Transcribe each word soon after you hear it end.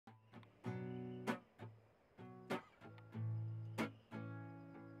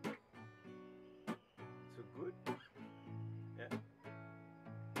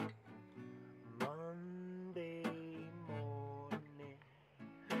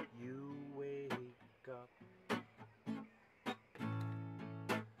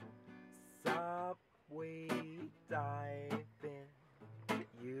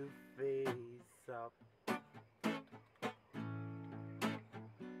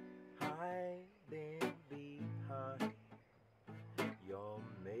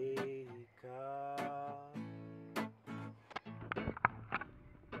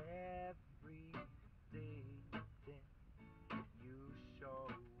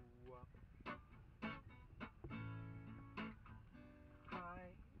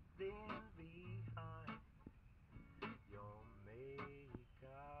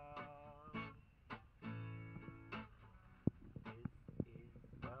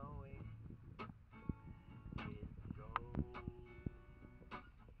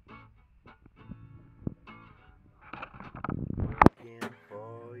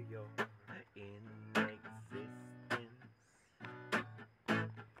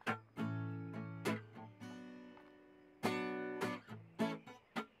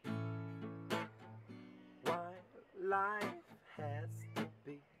life has to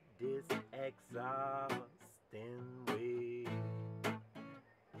be this exhausting way.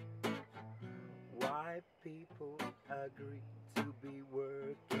 Why people agree to be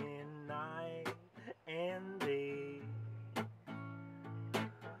working night and day?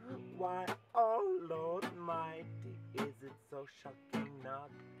 Why, oh Lord Almighty, is it so shocking not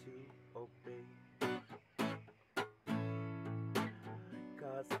to obey?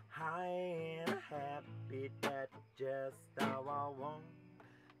 'Cause I ain't happy, that's just how I want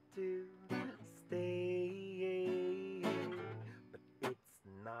to stay. But it's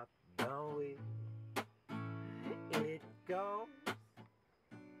not the way it goes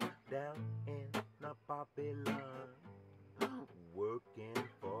down in the Babylon, working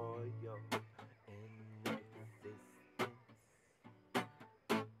for your existence.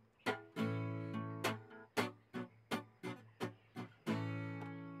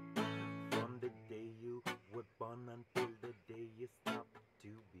 From the day you were born until the day you stop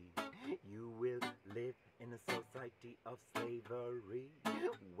to be, you will live in a society of slavery,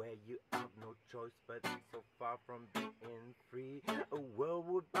 where you have no choice but so far from being free. A world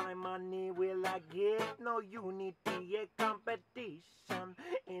would buy money, will I get no unity, a competition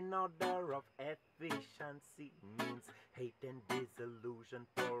in order of efficiency means hate and disillusion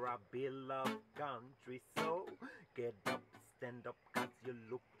for our beloved country. So get up, stand up, 'cause you're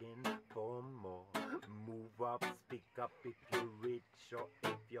looking for more. Move up, speak up if you're rich or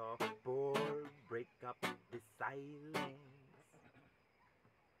if you're poor. Break up the silence,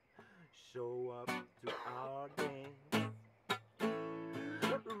 show up to our dance,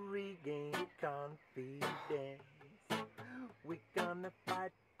 regain confidence. We gonna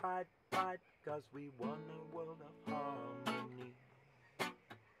fight, fight, fight, 'cause we want a world of harmony.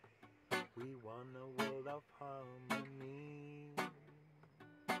 We want a world of harmony.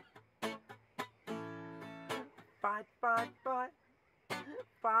 Fight, fight, fight,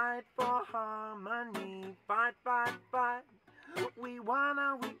 fight for harmony. Fight, fight, fight. We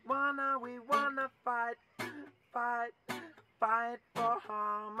wanna fight, fight, fight for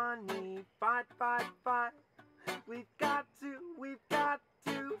harmony. Fight, fight, fight. We've got to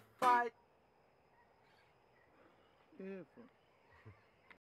fight. Beautiful.